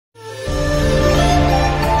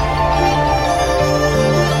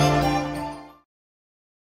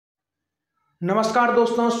नमस्कार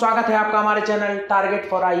दोस्तों, स्वागत है आपका हमारे channel target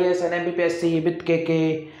for IAS and MPPSC with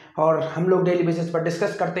के। और हम लोग डेली बेसिस पर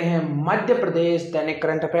डिस्कस करते हैं मध्य प्रदेश दैनिक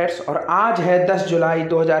करंट अफेयर्स। और आज है 10 जुलाई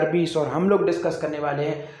 2020 और हम लोग डिस्कस करने वाले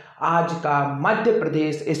हैं आज का Madhya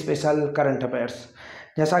Pradesh special current affairs.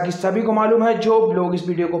 जैसा कि सभी को मालूम है, जो लोग इस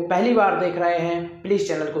वीडियो को पहली बार देख रहे हैं प्लीज़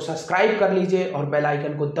चैनल को सब्सक्राइब कर लीजिए और बेल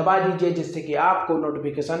आइकन को दबा दीजिए, जिससे कि आपको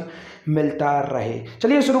नोटिफिकेशन मिलता रहे।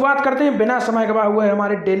 चलिए शुरुआत करते हैं बिना समय गवाए हुए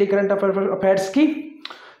हमारे डेली करंट अफेयर्स की।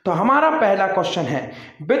 तो हमारा पहला क्वेश्चन है,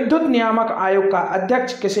 विद्युत नियामक आयोग का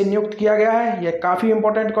अध्यक्ष किसे नियुक्त किया गया है। यह काफ़ी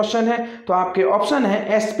इंपॉर्टेंट क्वेश्चन है। तो आपके ऑप्शन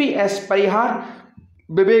है SPS परिहार,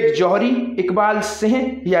 विवेक जौहरी, इकबाल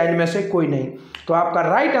सिंह या इनमें से कोई नहीं। तो आपका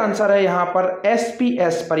राइट आंसर है यहाँ पर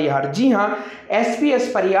SPS परिहार। जी हाँ, SPS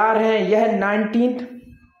परिहार हैं। यह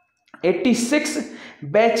 1986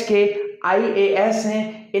 बैच के IAS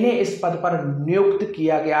हैं। इन्हें इस पद पर नियुक्त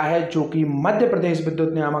किया गया है, जो कि मध्य प्रदेश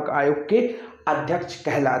विद्युत नियामक आयोग के अध्यक्ष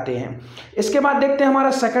कहलाते हैं। इसके बाद देखते हैं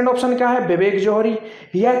हमारा सेकंड ऑप्शन क्या है, विवेक जौहरी।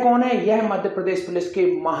 यह कौन है? यह मध्य प्रदेश पुलिस के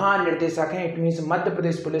महानिर्देशक हैं। It means Madhya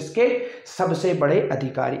Pradesh police के सबसे बड़े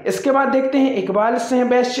अधिकारी। इसके बाद देखते हैं इकबाल सिंह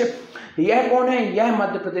बैश्य। यह कौन है? यह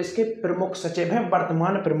मध्य प्रदेश के प्रमुख सचिव हैं।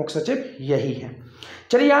 वर्तमान प्रमुख सचिव यही है।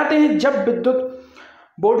 चलिए आते हैं, जब विद्युत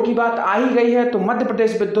बोर्ड की बात आ ही गई है तो मध्य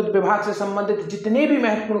प्रदेश विद्युत विभाग से संबंधित जितने भी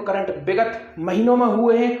महत्वपूर्ण करंट विगत महीनों में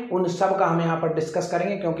हुए हैं उन सब का हम यहाँ पर डिस्कस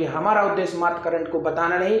करेंगे, क्योंकि हमारा उद्देश्य मात्र करंट को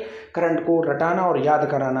बताना नहीं, करंट को रटाना और याद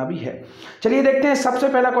कराना भी है। चलिए देखते हैं, सबसे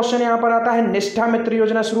पहला क्वेश्चन यहाँ पर आता है, निष्ठा मित्र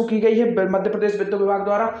योजना शुरू की गई है मध्य प्रदेश विद्युत विभाग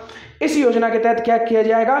द्वारा। इस योजना के तहत क्या किया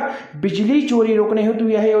जाएगा? बिजली चोरी रोकने हेतु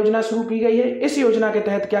यह योजना शुरू की गई है। इस योजना के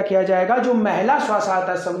तहत क्या किया जाएगा? जो महिला स्व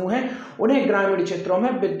सहायता समूह हैं उन्हें ग्रामीण क्षेत्रों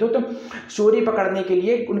में विद्युत चोरी पकड़ने के लिए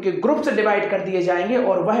उनके ग्रुप से डिवाइड कर दिए जाएंगे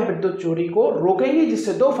और वह विद्युत चोरी को रोकेंगे,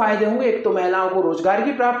 जिससे दो फायदे होंगे। एक तो महिलाओं को रोजगार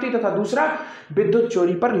की प्राप्ति तथा दूसरा विद्युत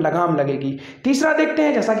चोरी पर लगाम लगेगी। तीसरा देखते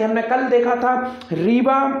हैं, जैसा कि हमने कल देखा था,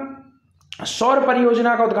 रीवा सौर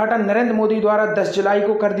परियोजना का उद्घाटन नरेंद्र मोदी द्वारा 10 जुलाई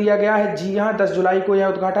को कर दिया गया है। जी हाँ, 10 जुलाई को यह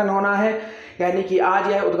उद्घाटन होना है, यानी कि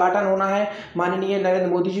आज यह उद्घाटन होना है। माननीय नरेंद्र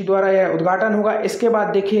मोदी जी द्वारा यह उद्घाटन होगा। इसके बाद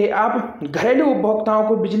देखिए, अब घरेलू उपभोक्ताओं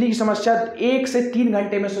को बिजली की समस्या 1 से 3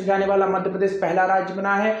 घंटे में सुलझाने वाला मध्य प्रदेश पहला राज्य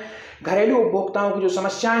बना है। घरेलू उपभोक्ताओं की जो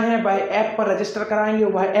समस्याएं हैं वह ऐप पर रजिस्टर कराएंगे।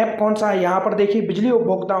 वह ऐप कौन सा है? यहाँ पर देखिए, बिजली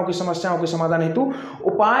उपभोक्ताओं की समस्याओं के समाधान हेतु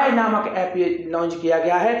उपाय नामक ऐप लॉन्च किया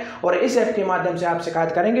गया है। और इस ऐप के माध्यम से आप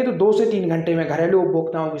शिकायत करेंगे तो 2 से 3 घंटे में घरेलू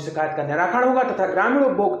उपभोक्ताओं की शिकायत का निराकरण होगा तथा ग्रामीण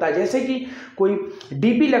उपभोक्ता जैसे कि कोई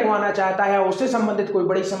DP लगवाना चाहता है, उससे संबंधित कोई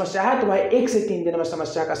बड़ी समस्या है, तो वह 1 से 3 दिन में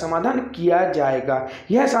समस्या का समाधान किया जाएगा।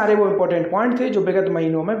 यह सारे वो इंपॉर्टेंट पॉइंट थे जो विगत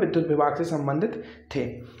महीनों में विद्युत विभाग से संबंधित थे।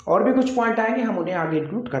 और भी कुछ पॉइंट आएंगे, हम उन्हें आगे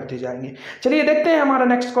इंक्लूड करते जाएंगे। चलिए देखते हैं, हमारा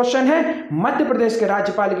नेक्स्ट क्वेश्चन है, मध्य प्रदेश के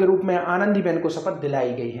राज्यपाल के रूप में आनंदीबेन को शपथ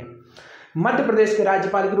दिलाई गई है। मध्य प्रदेश के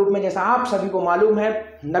राज्यपाल के रूप में, जैसा आप सभी को मालूम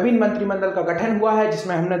है, नवीन मंत्रिमंडल का गठन हुआ है,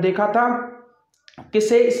 जिसमें हमने देखा था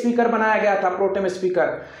किसे स्पीकर बनाया गया था, प्रोटेम स्पीकर।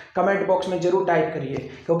 कमेंट बॉक्स में जरूर टाइप करिए,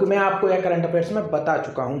 क्योंकि मैं आपको यह करंट अफेयर्स में बता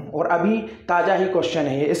चुका हूं और अभी ताजा ही क्वेश्चन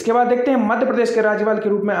है ये। इसके बाद देखते हैं, मध्य प्रदेश के राज्यपाल के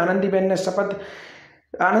रूप में आनंदीबेन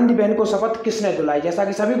को शपथ किसने दिलाई। जैसा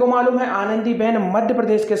कि सभी को मालूम है, आनंदीबेन मध्य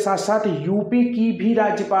प्रदेश के साथ साथ यूपी की भी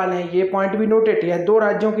राज्यपाल हैं। ये पॉइंट भी नोटेड। यह 2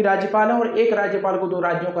 राज्यों की राज्यपाल है और एक राज्यपाल को 2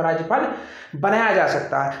 राज्यों का राज्यपाल बनाया जा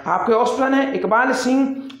सकता है। आपके ऑप्शन है इकबाल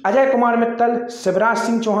सिंह, अजय कुमार मित्तल, शिवराज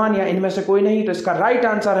सिंह चौहान या इनमें से कोई नहीं। तो इसका राइट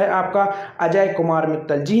आंसर है आपका अजय कुमार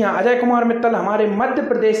मित्तल। जी हाँ, अजय कुमार मित्तल हमारे मध्य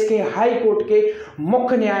प्रदेश के हाई कोर्ट के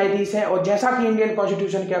मुख्य न्यायाधीश हैं। और जैसा कि इंडियन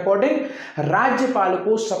कॉन्स्टिट्यूशन के अकॉर्डिंग राज्यपाल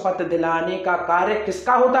को शपथ दिलाने का कार्य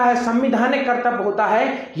किसका होता है? संवैधानिक कर्तव्य होता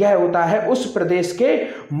है। यह होता है उस प्रदेश के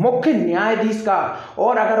मुख्य न्यायाधीश का।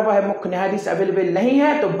 और अगर वह मुख्य न्यायाधीश अवेलेबल नहीं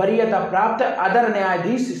है तो वरीयता प्राप्त अदर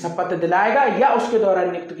न्यायाधीश शपथ दिलाएगा या उसके द्वारा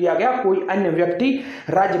नियुक्त किया गया कोई अन्य व्यक्ति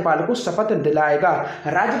राज्यपाल को शपथ दिलाएगा।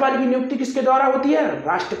 राज्यपाल की नियुक्ति किसके द्वारा होती है?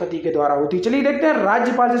 राष्ट्रपति के द्वारा होती है। चलिए देखते हैं,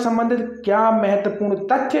 राज्यपाल से संबंधित क्या महत्वपूर्ण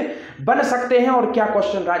तथ्य बन सकते हैं और क्या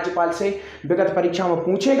क्वेश्चन राज्यपाल से विगत परीक्षाओं में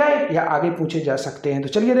पूछे गए या आगे पूछे जा सकते हैं। तो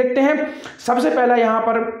चलिए देखते हैं, सबसे पहला यहाँ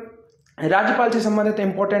पर राज्यपाल से संबंधित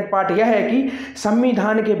इंपॉर्टेंट पार्ट यह है कि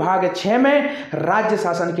संविधान के भाग 6 में राज्य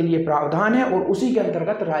शासन के लिए प्रावधान है और उसी के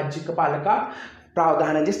अंतर्गत राज्यपाल का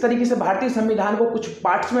प्रावधान है। जिस तरीके से भारतीय संविधान को कुछ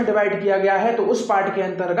पार्ट्स में डिवाइड किया गया है, तो उस पार्ट के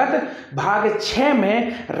अंतर्गत भाग 6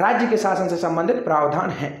 में राज्य के शासन से संबंधित प्रावधान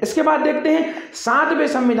है। इसके बाद देखते हैं 7वें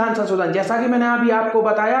संविधान संशोधन। जैसा कि मैंने अभी आपको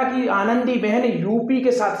बताया कि आनंदीबेन यूपी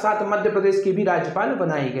के साथ साथ मध्य प्रदेश की भी राज्यपाल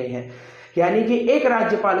बनाई गई है। यानी कि एक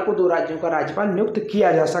राज्यपाल को 2 राज्यों का राज्यपाल नियुक्त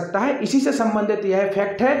किया जा सकता है। इसी से संबंधित यह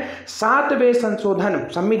फैक्ट है, 7वें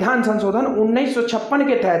संविधान संशोधन 1956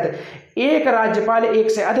 के तहत एक राज्यपाल एक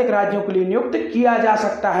से अधिक राज्यों के लिए नियुक्त किया जा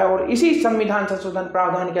सकता है, और इसी संविधान संशोधन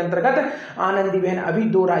प्रावधान के अंतर्गत आनंदीबेन अभी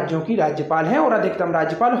 2 राज्यों की राज्यपाल हैं और अधिकतम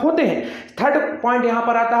राज्यपाल होते हैं। थर्ड पॉइंट यहां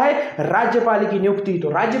पर आता है राज्यपाल की नियुक्ति। तो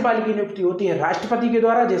राज्यपाल की नियुक्ति होती है राष्ट्रपति के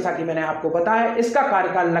द्वारा, जैसा कि मैंने आपको बताया। इसका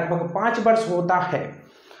कार्यकाल लगभग 5 वर्ष होता है।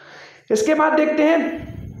 इसके बाद देखते हैं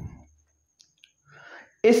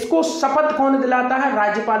इसको शपथ कौन दिलाता है।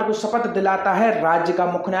 राज्यपाल को शपथ दिलाता है राज्य का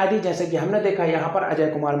मुख्य न्यायाधीश, जैसे कि हमने देखा यहां पर अजय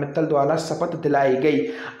कुमार मित्तल द्वारा शपथ दिलाई गई।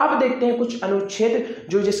 अब देखते हैं कुछ अनुच्छेद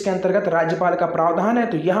जो जिसके अंतर्गत राज्यपाल का प्रावधान है।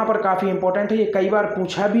 तो यहां पर काफी इंपॉर्टेंट है, ये कई बार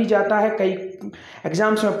पूछा भी जाता है, कई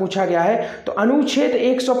एग्जाम्स में पूछा गया है। तो अनुच्छेद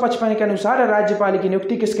 155 के अनुसार राज्यपाल की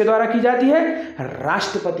नियुक्ति किसके द्वारा की जाती है?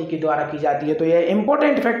 राष्ट्रपति के द्वारा की जाती है। तो यह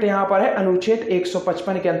इंपॉर्टेंट फैक्ट यहां पर है, अनुच्छेद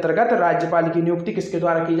 155 के अंतर्गत राज्यपाल की नियुक्ति किसके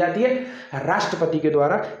द्वारा की जाती है? राष्ट्रपति के द्वारा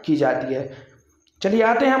की जाती है। चलिए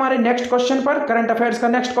आते हैं हमारे नेक्स्ट क्वेश्चन पर। करंट अफेयर्स का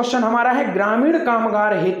नेक्स्ट क्वेश्चन हमारा है, ग्रामीण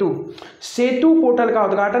कामगार हेतु सेतु पोर्टल का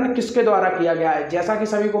उद्घाटन किसके द्वारा किया गया है? जैसा कि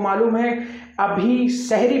सभी को मालूम है, अभी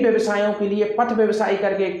शहरी व्यवसायों के लिए पथ व्यवसायी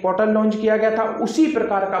करके एक पोर्टल लॉन्च किया गया था, उसी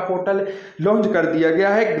प्रकार का पोर्टल लॉन्च कर दिया गया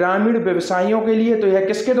है ग्रामीण व्यवसायियों के लिए। तो यह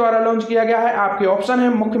किसके द्वारा लॉन्च किया गया है? आपके ऑप्शन है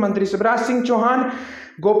मुख्यमंत्री शिवराज सिंह चौहान,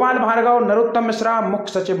 गोपाल भार्गव, नरोत्तम मिश्रा,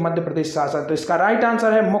 मुख्य सचिव मध्य प्रदेश शासन। तो इसका राइट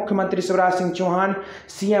आंसर है मुख्यमंत्री शिवराज सिंह चौहान,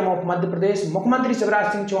 सीएम ऑफ मध्य प्रदेश। मुख्यमंत्री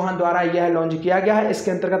शिवराज सिंह चौहान द्वारा यह लॉन्च किया गया है।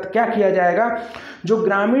 इसके अंतर्गत क्या किया जाएगा? जो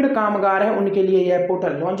ग्रामीण कामगार हैं उनके लिए यह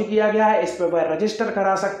पोर्टल लॉन्च किया गया है। इस पर वह रजिस्टर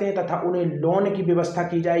करा सकते हैं तथा उन्हें लोन की व्यवस्था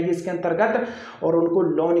की जाएगी इसके अंतर्गत, और उनको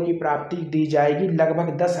लोन की प्राप्ति दी जाएगी।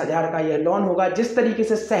 लगभग 10,000 का यह लोन होगा। जिस तरीके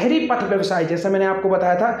से शहरी पथ व्यवसाय, जैसे मैंने आपको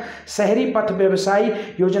बताया था शहरी पथ व्यवसाय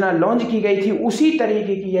योजना लॉन्च की गई थी, उसी तरीके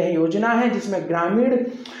की यह योजना है जिसमें ग्रामीण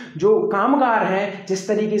जो कामगार हैं, जिस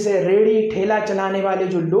तरीके से रेहड़ी ठेला चलाने वाले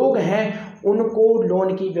जो लोग हैं, उनको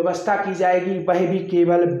लोन की व्यवस्था की जाएगी, वह भी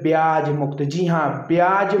केवल ब्याज मुक्त। जी हाँ,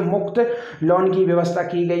 ब्याज मुक्त लोन की व्यवस्था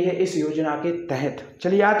की गई है इस योजना के तहत।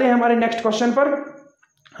 चलिए आते हैं हमारे नेक्स्ट क्वेश्चन पर।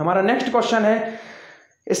 हमारा नेक्स्ट क्वेश्चन है,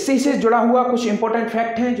 इससे जुड़ा हुआ कुछ इंपॉर्टेंट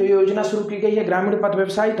फैक्ट हैं जो योजना शुरू की गई है ग्रामीण पथ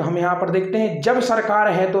व्यवसाय। तो हम यहाँ पर देखते हैं, जब सरकार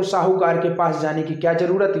है तो साहूकार के पास जाने की क्या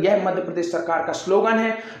जरूरत। यह मध्य प्रदेश सरकार का स्लोगन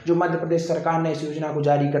है जो मध्य प्रदेश सरकार ने इस योजना को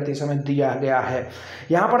जारी करते समय दिया गया है।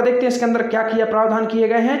 यहाँ पर देखते हैं इसके अंदर क्या किया प्रावधान किए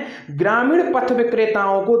गए हैं। ग्रामीण पथ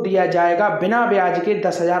विक्रेताओं को दिया जाएगा बिना ब्याज के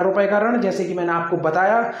 10,000 रुपए का ऋण। जैसे कि मैंने आपको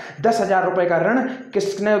बताया 10,000 रुपए का ऋण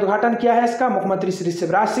किसने उद्घाटन किया है इसका? मुख्यमंत्री श्री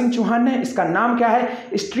शिवराज सिंह चौहान ने। इसका नाम क्या है?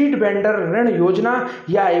 स्ट्रीट वेंडर ऋण योजना,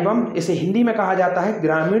 या एवं इसे हिंदी में कहा जाता है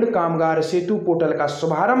ग्रामीण कामगार सेतु पोर्टल का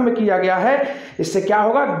शुभारंभ किया गया है। इससे क्या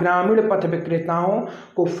होगा? ग्रामीण पथ विक्रेताओं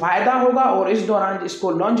को फायदा होगा। और इस दौरान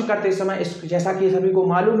इसको लॉन्च करते समय जैसा कि सभी को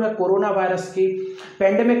मालूम है, कोरोना वायरस की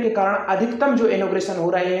पैंडेमिक के कारण अधिकतम जो इनॉग्रेशन हो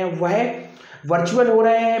रहे हैं वह वर्चुअल हो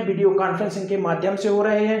रहे हैं, वीडियो कॉन्फ्रेंसिंग के माध्यम से हो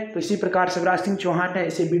रहे हैं। तो इसी प्रकार शिवराज सिंह चौहान ने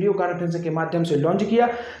इसे वीडियो कॉन्फ्रेंसिंग के माध्यम से लॉन्च किया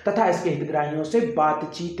तथा इसके हितग्राहियों से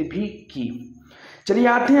बातचीत भी की। चलिए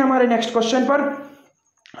आते हैं हमारे नेक्स्ट क्वेश्चन पर।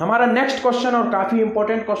 हमारा नेक्स्ट क्वेश्चन और काफी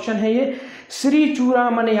इंपॉर्टेंट क्वेश्चन है ये, श्री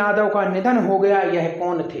चूड़ामन यादव का निधन हो गया, यह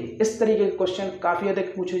कौन थे? इस तरीके के क्वेश्चन काफी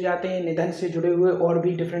अधिक पूछे जाते हैं निधन से जुड़े हुए, और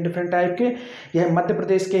भी डिफरेंट टाइप के। यह मध्य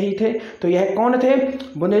प्रदेश के ही थे। तो यह कौन थे?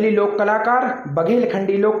 बुंदेली लोक कलाकार,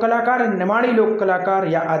 बघेलखंडी लोक कलाकार, निमाड़ी लोक कलाकार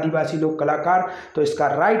या आदिवासी लोक कलाकार। तो इसका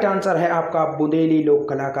राइट आंसर है आपका बुंदेली लोक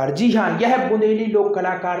कलाकार। जी हाँ, यह बुंदेली लोक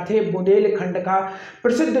कलाकार थे। बुंदेलखंड का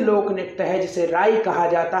प्रसिद्ध लोक नृत्य है जिसे राई कहा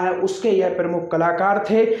जाता है, उसके यह प्रमुख कलाकार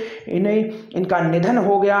थे। इनका निधन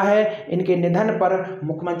हो गया है। इनके निधन पर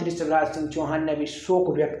मुख्यमंत्री शिवराज सिंह चौहान ने भी शोक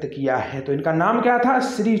व्यक्त किया है। तो इनका नाम क्या था?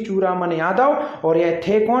 श्री चूड़ामन यादव। और यह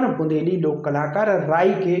थे कौन? बुंदेली लोक कलाकार,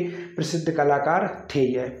 राई के प्रसिद्ध कलाकार थे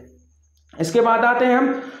यह। इसके बाद आते हैं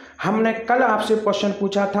हमने कल आपसे क्वेश्चन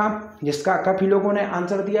पूछा था जिसका काफ़ी लोगों ने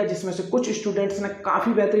आंसर दिया, जिसमें से कुछ स्टूडेंट्स ने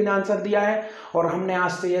काफ़ी बेहतरीन आंसर दिया है। और हमने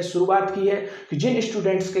आज से यह शुरुआत की है कि जिन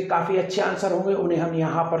स्टूडेंट्स के काफ़ी अच्छे आंसर होंगे उन्हें हम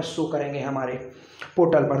यहाँ पर शो करेंगे हमारे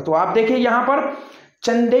पोर्टल पर। तो आप देखिए यहाँ पर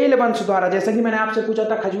चंदेल वंश द्वारा, जैसे कि मैंने आपसे पूछा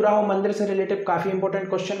था खजुराहो मंदिर से रिलेटेड काफ़ी इंपॉर्टेंट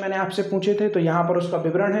क्वेश्चन मैंने आपसे पूछे थे, तो यहाँ पर उसका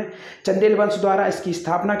विवरण है। चंदेल वंश द्वारा इसकी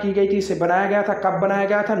स्थापना की गई थी, इसे बनाया गया था। कब बनाया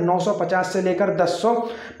गया था? 950 से लेकर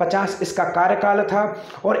 1050 इसका कार्यकाल था।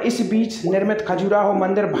 और इस बीच निर्मित खजुराहो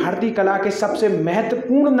मंदिर भारतीय कला के सबसे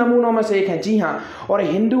महत्वपूर्ण नमूनों में से एक है। जी हाँ, और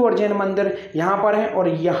हिंदू और जैन मंदिर यहाँ पर है। और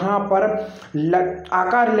यहाँ पर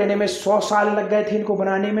आकार लेने में 100 साल लग गए थे इनको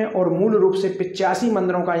बनाने में, और मूल रूप से 85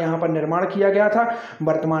 मंदिरों का यहाँ पर निर्माण किया गया था।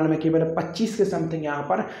 वर्तमान में केवल 25 के समथिंग यहाँ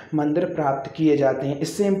पर मंदिर प्राप्त किए जाते हैं।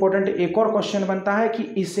 इससे इंपॉर्टेंट एक और क्वेश्चन बनता है कि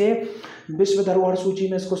इसे विश्व धरोहर सूची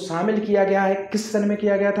में इसको शामिल किया गया है, किस सन में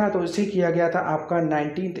किया गया था? तो इसे किया गया था आपका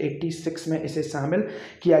 1986 में इसे शामिल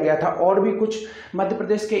किया गया था। और भी कुछ मध्य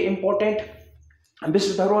प्रदेश के इंपॉर्टेंट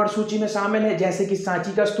विश्व धरोहर सूची में शामिल है, जैसे कि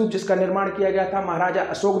सांची का स्तूप जिसका निर्माण किया गया था महाराजा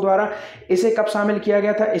अशोक द्वारा। इसे कब शामिल किया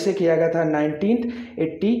गया था? इसे किया गया था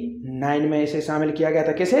 1989 में इसे शामिल किया गया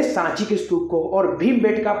था। किसे? सांची के स्तूप को। और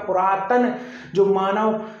भीमबेटका पुरातन जो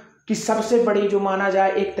मानव कि सबसे बड़ी जो माना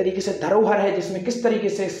जाए एक तरीके से धरोहर है, जिसमें किस तरीके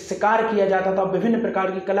से शिकार किया जाता था, विभिन्न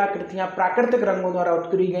प्रकार की कलाकृतियां प्राकृतिक रंगों द्वारा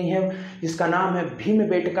उत्करी गई हैं, जिसका नाम है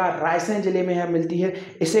भीमबेटका, रायसेन जिले में है मिलती है।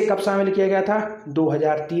 इसे कब शामिल किया गया था?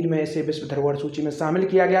 2003 में इसे विश्व धरोहर सूची में शामिल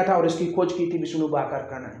किया गया था और इसकी खोज की थी विष्णु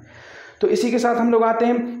बाकरकर ने। तो इसी के साथ हम लोग आते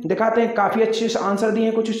हैं, दिखाते हैं काफ़ी अच्छे आंसर दिए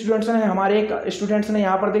हैं कुछ स्टूडेंट्स ने। हमारे एक स्टूडेंट्स ने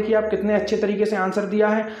यहाँ पर देखिए आप कितने अच्छे तरीके से आंसर दिया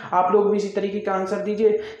है। आप लोग भी इसी तरीके का आंसर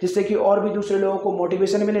दीजिए जिससे कि और भी दूसरे लोगों को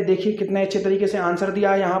मोटिवेशन मिले। देखिए कितने अच्छे तरीके से आंसर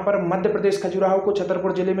दिया है। यहाँ पर मध्य प्रदेश खजुराहो को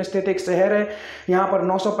छतरपुर जिले में स्थित एक शहर है। यहाँ पर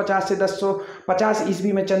 950 से 1050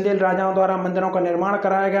 ईस्वी में चंदेल राजाओं द्वारा मंदिरों का निर्माण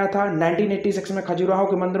कराया गया था। 1986 में खजुराहो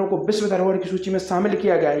के मंदिरों को विश्व धरोहर की सूची में शामिल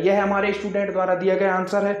किया गया। यह हमारे स्टूडेंट द्वारा दिया गया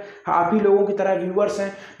आंसर है। आप ही लोगों की तरह व्यूअर्स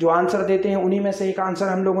हैं जो आंसर देते हैं, उन्हीं में से एक आंसर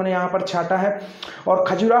हम लोगों ने यहाँ पर छाटा है। और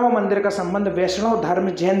खजुराहो मंदिर का संबंध वैष्णव धर्म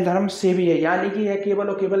जैन धर्म से भी है, यानी कि यह केवल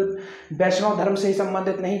और केवल वैष्णव धर्म से ही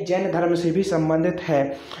संबंधित नहीं, जैन धर्म से भी संबंधित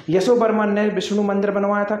है। यशोवर्मन ने विष्णु मंदिर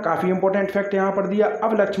बनवाया था, काफी इंपॉर्टेंट फैक्ट यहाँ पर दिया।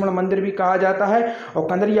 अब लक्ष्मण मंदिर भी कहा जाता है। और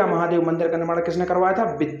कंदरिया महादेव मंदिर का निर्माण किसने करवाया था?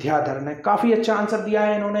 विद्याधर ने। काफी अच्छा आंसर दिया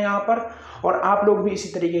है इन्होंने यहाँ पर, और आप लोग भी इसी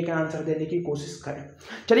तरीके के आंसर देने की कोशिश करें।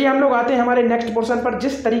 चलिए हम लोग आते हैं हमारे नेक्स्ट पोर्शन पर।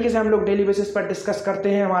 जिस तरीके से हम लोग डेली बेसिस पर डिस्कस करते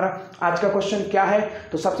हैं हमारा आज का क्वेश्चन क्या है,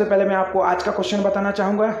 तो सबसे पहले मैं आपको आज का क्वेश्चन बताना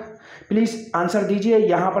चाहूँगा। प्लीज़ आंसर दीजिए।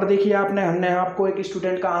 यहाँ पर देखिए हमने आपको एक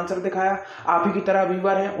स्टूडेंट का आंसर दिखाया, आप ही की तरह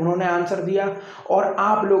व्यूअर हैं, उन्होंने आंसर दिया। और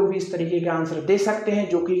आप लोग भी इस तरीके के आंसर दे सकते हैं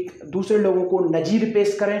जो कि दूसरे लोगों को नज़ीर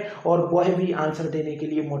पेश करें और वह भी आंसर देने के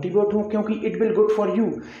लिए मोटिवेट हों, क्योंकि it will good for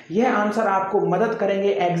you. यह आंसर आपको मदद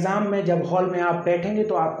करेंगे एग्जाम में। जब हॉल में आप बैठेंगे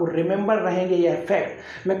तो आपको रिमेंबर रहेंगे यह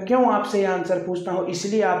फैक्ट। मैं क्यों आपसे यह आंसर पूछता हूँ,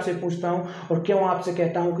 इसलिए आपसे पूछता हूँ, और क्यों आपसे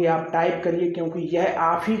कहता हूँ कि आप टाइप करिए, क्योंकि यह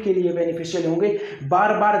आप ही के लिए बेनिफिशियल होंगे।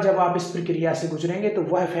 बार बार जब आप इस प्रक्रिया से गुजरेंगे तो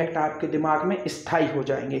वह फैक्ट आपके दिमाग में स्थायी हो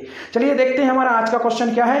जाएंगे। चलिए देखते हैं हमारा आज का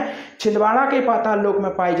क्वेश्चन क्या है। छिंदवाड़ा के पाताल लोक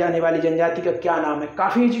में पाई जाने वाली जनजाति का क्या नाम है?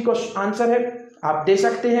 काफी इजी आंसर है, आप दे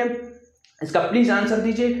सकते हैं। इसका प्लीज आंसर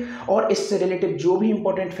दीजिए और इससे रिलेटेड जो भी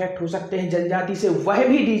इंपॉर्टेंट फैक्ट हो सकते हैं जनजाति से वह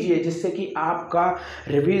भी दीजिए, जिससे कि आपका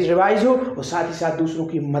रिवाइज हो और साथ ही साथ दूसरों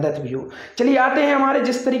की मदद भी हो। चलिए आते हैं हमारे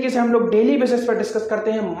जिस तरीके से हम लोग डेली बेसिस पर डिस्कस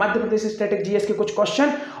करते हैं मध्य प्रदेश स्टैटिक जीएस के कुछ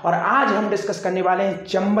क्वेश्चन। और आज हम डिस्कस करने वाले हैं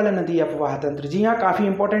चंबल नदी अफवाह तंत्र। जी हाँ, काफी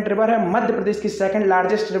इंपॉर्टेंट रिवर है, मध्य प्रदेश की सेकंड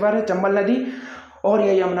लार्जेस्ट रिवर है चंबल नदी, और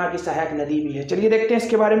यह यमुना की सहायक नदी भी है। चलिए देखते हैं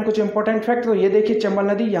इसके बारे में कुछ इंपॉर्टेंट फैक्ट। तो ये देखिए चंबल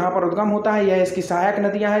नदी यहाँ पर उद्गम होता है, यह इसकी सहायक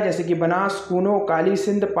नदियाँ हैं जैसे कि बनास, कूनो, काली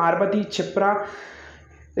सिंध, पार्वती, क्षिप्रा।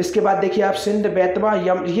 इसके बाद देखिए आप सिंध, बेतवा,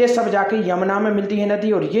 ये सब जाके यमुना में मिलती है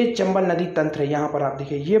नदी, और ये चंबल नदी तंत्र है। यहाँ पर आप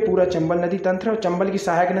देखिए ये पूरा चंबल नदी तंत्र है। और चंबल की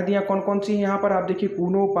सहायक नदियाँ कौन कौन सी हैं यहाँ पर आप देखिए?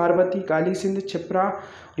 कूनो, पार्वती, काली सिंध, क्षिप्रा,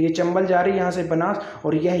 और ये चंबल जा रही है यहाँ से बनास,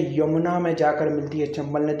 और यह यमुना में जाकर मिलती है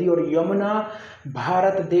चंबल नदी। और यमुना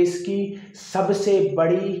भारत देश की सबसे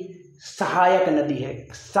बड़ी सहायक नदी है।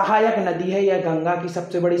 सहायक नदी है यह, गंगा की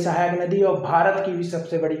सबसे बड़ी सहायक नदी, और भारत की भी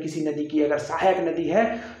सबसे बड़ी किसी नदी की अगर सहायक नदी है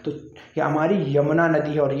तो यह हमारी यमुना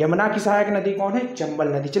नदी है। और यमुना की सहायक नदी कौन है? चंबल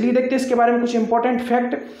नदी। चलिए देखते हैं इसके बारे में कुछ इंपॉर्टेंट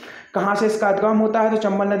फैक्ट। कहाँ से इसका उद्गम होता है? तो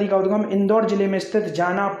चंबल नदी का उद्गम इंदौर जिले में स्थित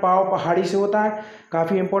जाना पाव पहाड़ी से होता है।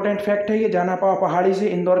 काफ़ी इंपॉर्टेंट फैक्ट है ये, जाना पाव पहाड़ी से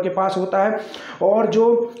इंदौर के पास होता है। और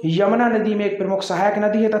जो यमुना नदी में एक प्रमुख सहायक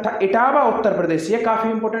नदी है तथा इटावा उत्तर प्रदेश, ये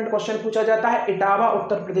काफ़ी इंपॉर्टेंट क्वेश्चन पूछा जाता है। इटावा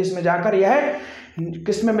उत्तर प्रदेश में जाकर यह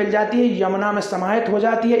किस में मिल जाती है? यमुना में समाहित हो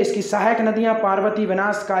जाती है। इसकी सहायक नदियां पार्वती,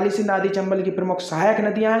 बनास, काली सिंध आदि चंबल की प्रमुख सहायक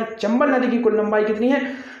नदियां हैं। चंबल नदी की कुल लंबाई कितनी है?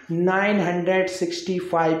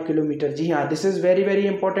 965 किलोमीटर। जी हाँ, this is very very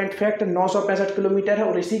important fact. 965 kilometre है,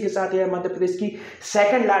 और इसी के साथ यह मध्य प्रदेश की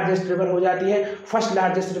सेकंड लार्जेस्ट रिवर हो जाती है। फर्स्ट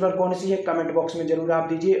लार्जेस्ट रिवर कौन सी है? कमेंट बॉक्स में जरूर आप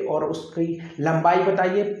दीजिए और उसकी लंबाई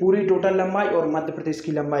बताइए, पूरी टोटल लंबाई, और मध्य प्रदेश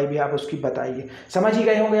की लंबाई भी आप उसकी बताइए। समझ ही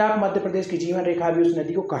गए होंगे आप, मध्य प्रदेश की जीवन रेखा भी उस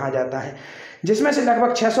नदी को कहा जाता है, जिसमें से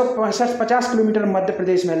लगभग 650 किलोमीटर मध्य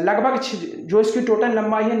प्रदेश में, लगभग जो इसकी टोटल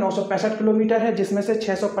लंबाई है 965 किलोमीटर है, जिसमें से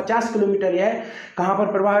 650 किलोमीटर यह कहाँ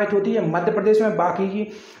पर प्रभावित होती है? मध्य प्रदेश में। बाकी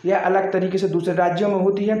की यह अलग तरीके से दूसरे राज्यों में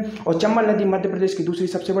होती है। और चंबल नदी मध्य प्रदेश की दूसरी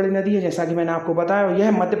सबसे बड़ी नदी है, जैसा कि मैंने आपको बताया। और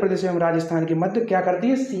यह मध्य प्रदेश एवं राजस्थान के मध्य क्या करती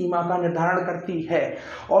है? सीमा का निर्धारण करती है,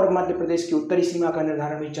 और मध्य प्रदेश की उत्तरी सीमा का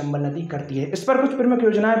निर्धारण भी चंबल नदी करती है। इस पर कुछ प्रमुख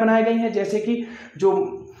योजनाएं बनाई गई हैं, जैसे कि जो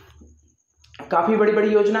काफ़ी बड़ी बड़ी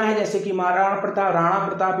योजना है, जैसे कि राणा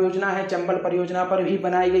प्रताप योजना है, चंबल परियोजना पर भी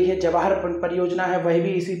बनाई गई है, जवाहर परियोजना है वह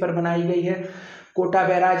भी इसी पर बनाई गई है, कोटा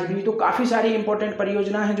बैराज भी। तो काफ़ी सारी इंपॉर्टेंट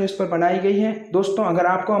परियोजना है जो इस पर बनाई गई है। दोस्तों अगर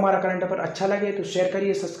आपको हमारा करंट अफेयर अच्छा लगे तो शेयर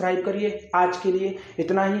करिए, सब्सक्राइब करिए। आज के लिए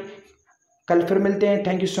इतना ही, कल फिर मिलते हैं।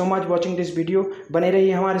 Thank you so much watching this video. बने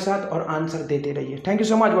रहिए हमारे साथ और आंसर देते रहिए। Thank you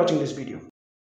so much watching this video.